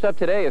 But first up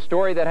today, a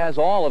story that has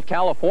all of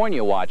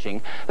California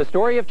watching. The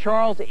story of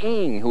Charles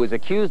Ng, who is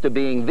accused of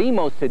being the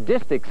most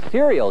sadistic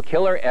serial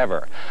killer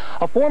ever.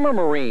 A former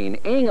Marine,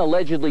 Ng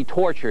allegedly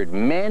tortured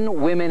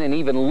men, women, and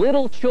even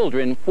little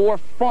children for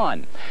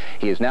fun.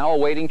 He is now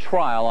awaiting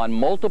trial on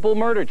multiple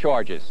murder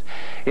charges.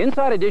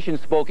 Inside Edition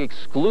spoke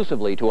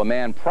exclusively to a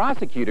man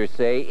prosecutors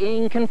say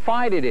Ng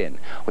confided in.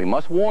 We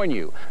must warn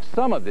you,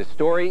 some of this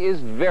story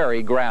is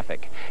very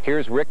graphic.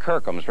 Here's Rick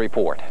Kirkham's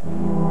report.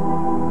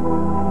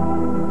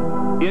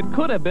 It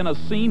could have been a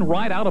scene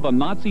right out of a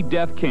Nazi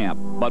death camp,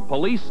 but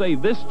police say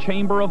this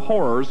chamber of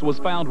horrors was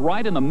found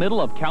right in the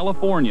middle of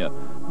California,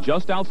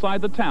 just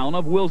outside the town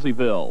of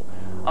Wilseyville.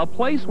 A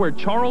place where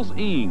Charles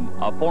Ng,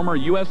 a former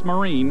U.S.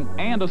 Marine,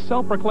 and a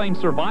self-proclaimed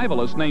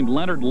survivalist named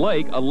Leonard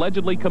Lake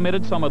allegedly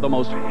committed some of the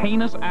most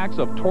heinous acts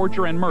of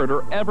torture and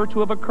murder ever to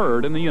have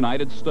occurred in the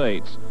United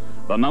States.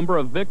 The number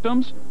of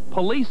victims?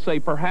 Police say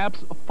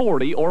perhaps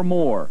 40 or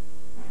more.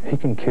 He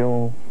can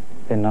kill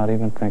and not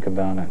even think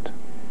about it.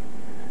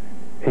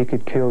 He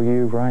could kill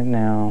you right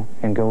now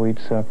and go eat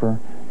supper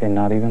and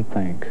not even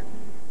think.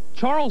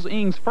 Charles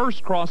Ng's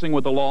first crossing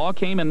with the law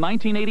came in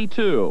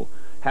 1982.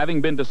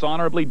 Having been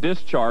dishonorably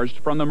discharged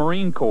from the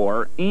Marine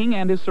Corps, Ng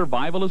and his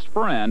survivalist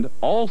friend,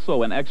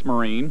 also an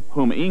ex-Marine,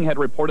 whom Ng had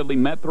reportedly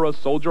met through a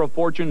Soldier of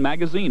Fortune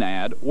magazine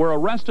ad, were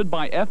arrested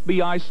by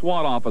FBI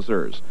SWAT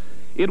officers.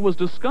 It was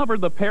discovered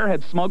the pair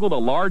had smuggled a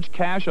large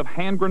cache of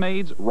hand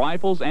grenades,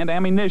 rifles, and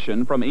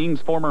ammunition from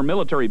Ng's former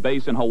military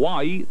base in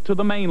Hawaii to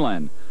the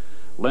mainland.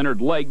 Leonard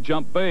Lake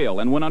jumped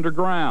bail and went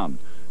underground.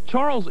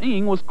 Charles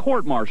Ng was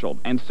court-martialed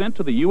and sent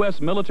to the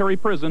U.S. military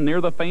prison near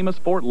the famous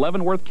Fort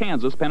Leavenworth,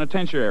 Kansas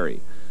penitentiary.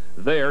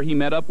 There he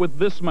met up with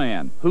this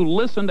man, who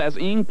listened as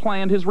Ng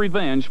planned his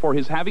revenge for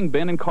his having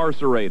been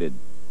incarcerated.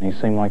 He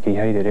seemed like he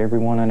hated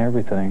everyone and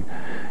everything.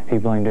 He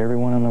blamed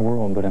everyone in the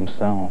world but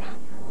himself.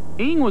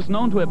 Ng was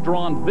known to have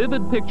drawn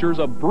vivid pictures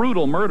of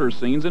brutal murder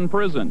scenes in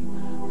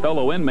prison.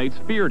 Fellow inmates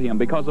feared him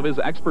because of his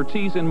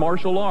expertise in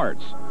martial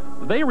arts.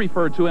 They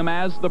referred to him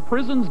as the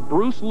prison's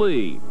Bruce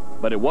Lee.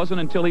 But it wasn't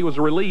until he was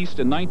released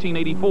in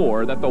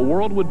 1984 that the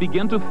world would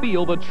begin to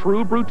feel the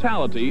true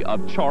brutality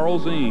of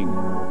Charles Ng.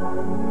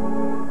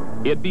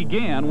 It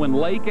began when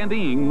Lake and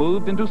Ng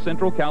moved into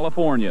Central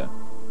California.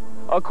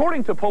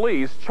 According to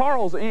police,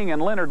 Charles Ng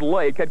and Leonard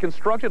Lake had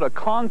constructed a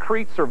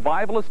concrete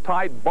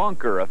survivalist-type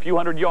bunker a few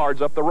hundred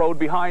yards up the road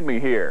behind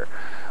me here.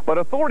 But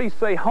authorities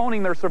say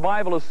honing their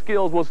survivalist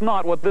skills was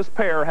not what this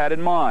pair had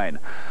in mind.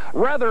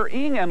 Rather,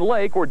 Ng and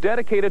Lake were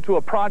dedicated to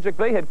a project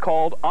they had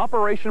called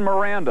Operation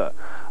Miranda,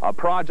 a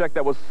project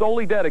that was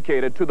solely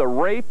dedicated to the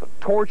rape,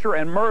 torture,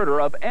 and murder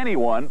of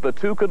anyone the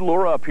two could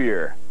lure up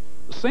here.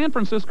 San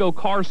Francisco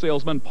car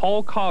salesman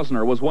Paul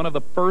Cosner was one of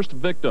the first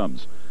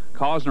victims.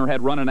 Cosner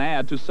had run an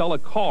ad to sell a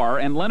car,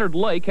 and Leonard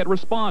Lake had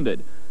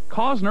responded.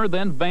 Cosner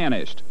then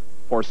vanished.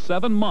 For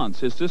 7 months,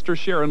 his sister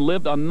Sharon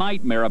lived a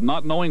nightmare of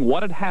not knowing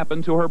what had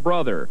happened to her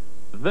brother.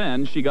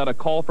 Then she got a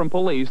call from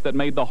police that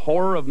made the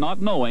horror of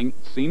not knowing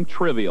seem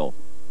trivial.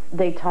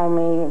 They told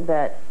me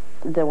that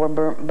there were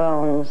burnt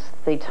bones.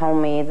 They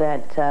told me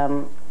that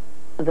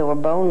there were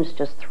bones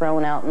just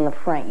thrown out in the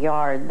front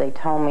yard. They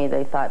told me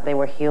they thought they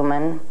were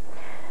human.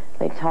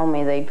 They told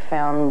me they'd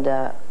found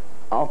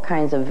all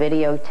kinds of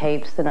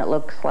videotapes, and it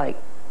looks like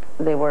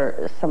they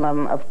were some of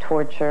them of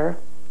torture.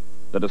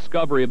 The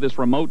discovery of this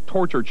remote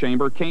torture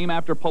chamber came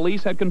after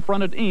police had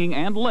confronted Ng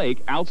and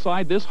Lake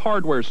outside this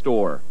hardware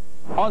store.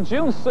 On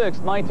June 6,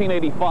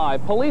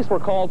 1985, police were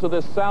called to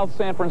this South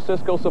San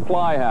Francisco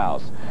supply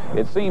house.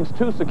 It seems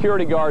 2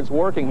 security guards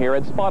working here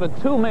had spotted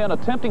 2 men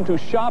attempting to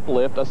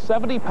shoplift a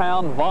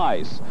 70-pound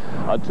vise,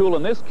 a tool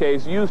in this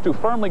case used to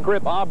firmly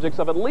grip objects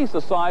of at least the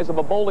size of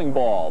a bowling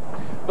ball.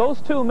 Those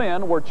 2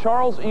 men were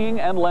Charles Ng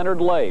and Leonard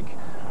Lake.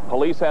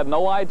 Police had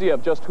no idea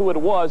of just who it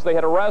was they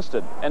had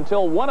arrested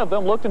until one of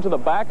them looked into the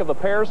back of the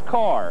pair's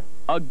car.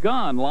 A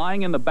gun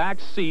lying in the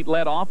back seat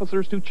led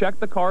officers to check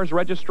the car's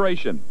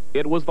registration.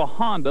 It was the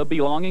Honda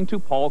belonging to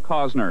Paul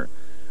Cosner.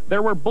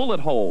 There were bullet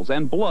holes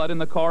and blood in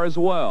the car as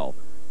well.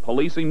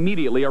 Police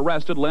immediately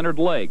arrested Leonard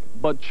Lake,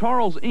 but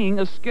Charles Ng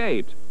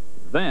escaped.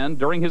 Then,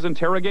 during his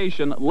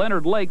interrogation,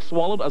 Leonard Lake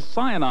swallowed a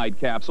cyanide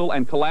capsule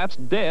and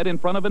collapsed dead in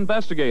front of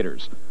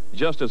investigators,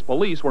 just as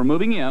police were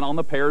moving in on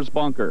the pair's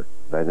bunker.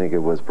 I think it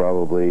was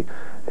probably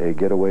a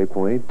getaway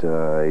point,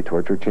 a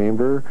torture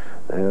chamber,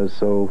 as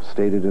so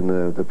stated in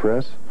the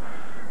press,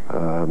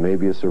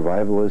 maybe a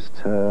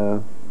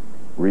survivalist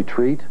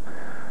retreat.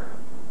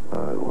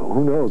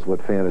 Who knows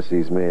what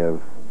fantasies may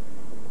have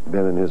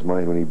been in his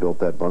mind when he built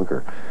that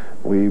bunker.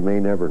 We may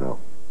never know.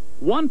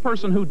 One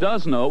person who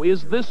does know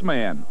is this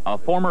man, a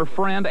former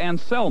friend and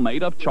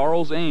cellmate of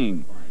Charles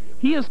Ng.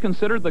 He is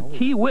considered the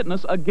key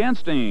witness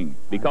against Ng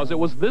because it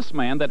was this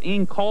man that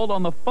Ng called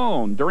on the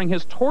phone during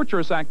his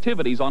torturous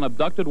activities on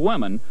abducted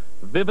women,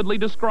 vividly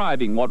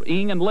describing what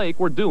Ng and Lake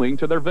were doing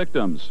to their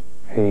victims.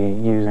 He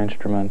used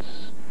instruments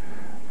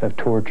of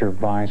torture,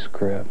 vice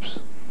grips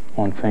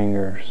on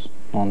fingers,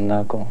 on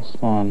knuckles,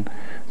 on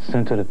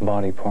sensitive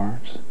body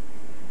parts.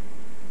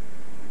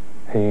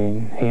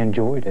 He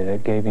enjoyed it.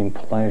 It gave him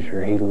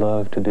pleasure. He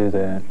loved to do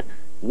that.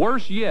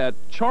 Worse yet,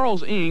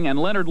 Charles Ng and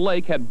Leonard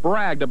Lake had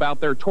bragged about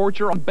their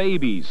torture on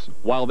babies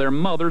while their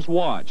mothers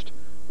watched.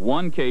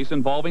 One case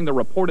involving the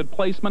reported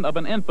placement of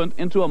an infant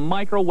into a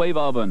microwave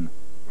oven.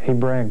 He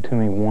bragged to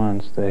me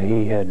once that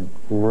he had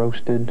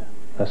roasted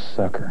a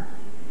sucker.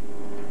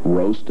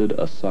 Roasted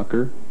a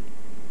sucker?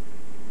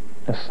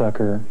 A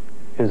sucker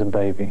is a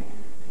baby.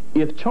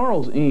 If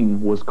Charles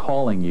Ng was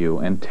calling you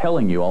and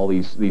telling you all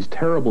these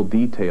terrible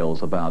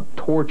details about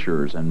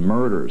tortures and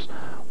murders,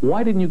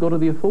 why didn't you go to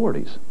the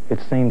authorities? It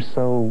seemed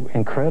so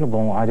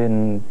incredible, I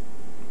didn't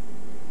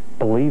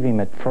believe him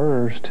at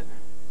first.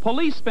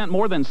 Police spent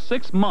more than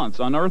 6 months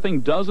unearthing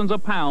dozens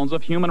of pounds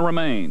of human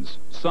remains,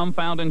 some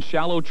found in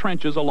shallow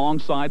trenches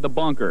alongside the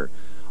bunker.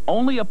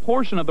 Only a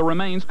portion of the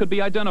remains could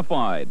be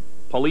identified.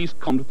 Police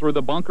combed through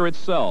the bunker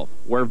itself,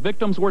 where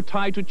victims were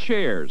tied to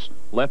chairs,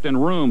 left in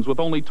rooms with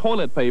only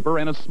toilet paper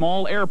and a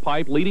small air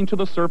pipe leading to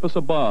the surface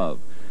above.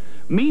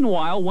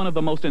 Meanwhile, one of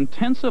the most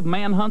intensive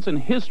manhunts in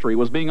history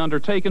was being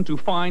undertaken to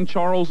find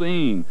Charles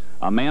Ng,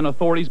 a man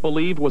authorities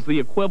believed was the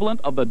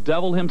equivalent of the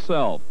devil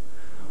himself.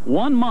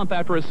 1 month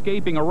after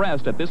escaping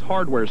arrest at this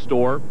hardware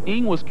store,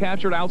 Ng was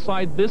captured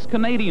outside this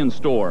Canadian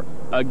store,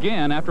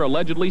 again after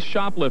allegedly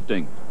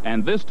shoplifting,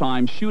 and this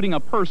time shooting a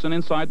person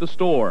inside the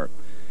store.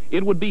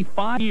 It would be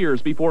 5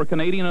 years before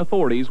Canadian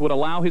authorities would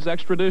allow his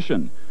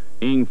extradition.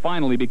 Ng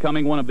finally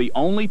becoming one of the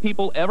only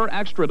people ever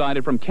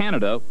extradited from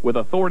Canada, with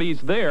authorities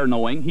there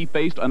knowing he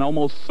faced an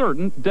almost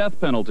certain death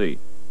penalty.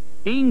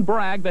 Ng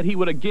bragged that he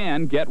would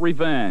again get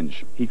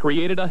revenge. He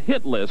created a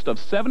hit list of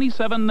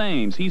 77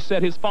 names he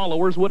said his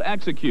followers would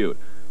execute.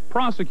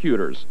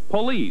 Prosecutors,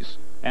 police,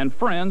 and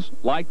friends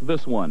like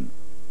this one.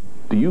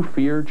 Do you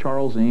fear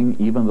Charles Ng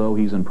even though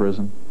he's in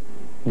prison?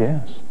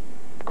 Yes,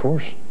 of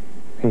course.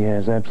 He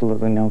has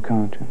absolutely no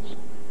conscience.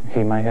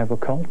 He may have a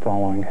cult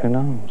following, who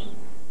knows?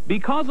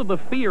 Because of the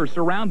fear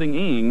surrounding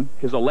Ng,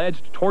 his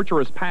alleged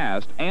torturous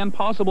past, and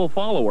possible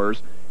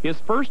followers, his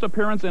first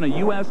appearance in a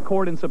U.S.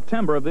 court in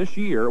September of this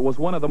year was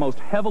one of the most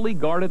heavily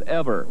guarded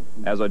ever,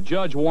 as a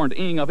judge warned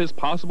Ng of his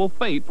possible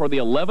fate for the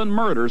 11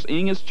 murders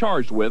Ng is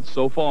charged with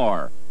so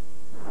far.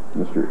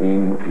 Mr.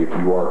 Ng, if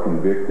you are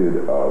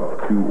convicted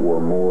of 2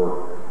 or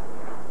more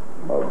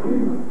of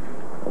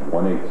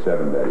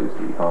 187, that is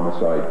the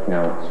homicide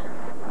counts,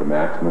 the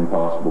maximum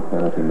possible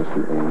penalty,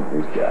 Mr.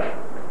 Ng, is death.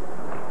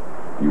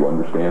 Do you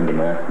understand the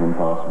maximum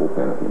possible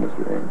penalty,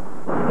 Mr.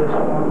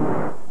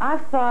 Ng?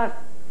 I've thought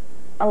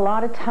a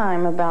lot of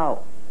time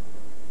about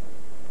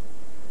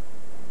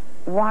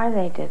why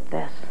they did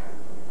this.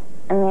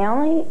 And the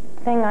only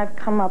thing I've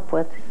come up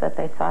with is that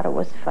they thought it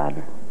was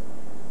fun.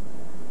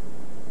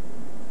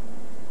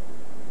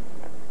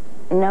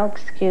 No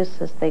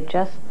excuses. They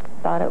just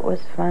thought it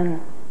was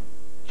fun.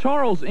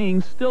 Charles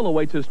Ng still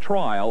awaits his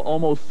trial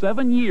almost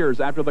 7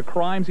 years after the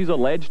crimes he's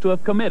alleged to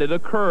have committed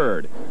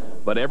occurred.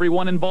 But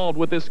everyone involved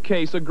with this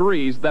case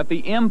agrees that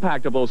the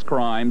impact of those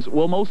crimes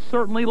will most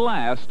certainly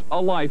last a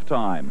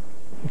lifetime.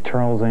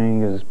 Charles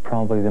Ng is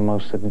probably the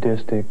most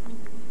sadistic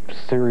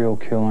serial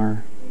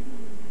killer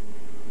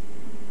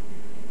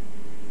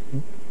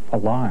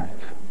alive.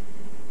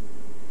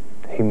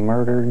 He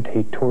murdered,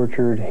 he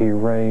tortured, he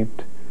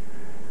raped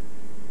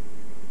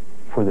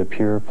for the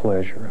pure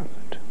pleasure of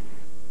it.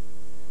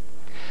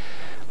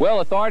 Well,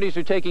 authorities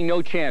are taking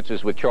no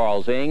chances with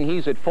Charles Ng.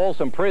 He's at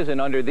Folsom Prison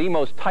under the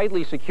most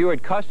tightly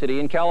secured custody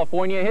in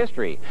California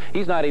history.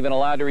 He's not even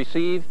allowed to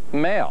receive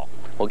mail.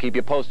 We'll keep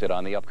you posted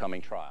on the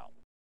upcoming trial.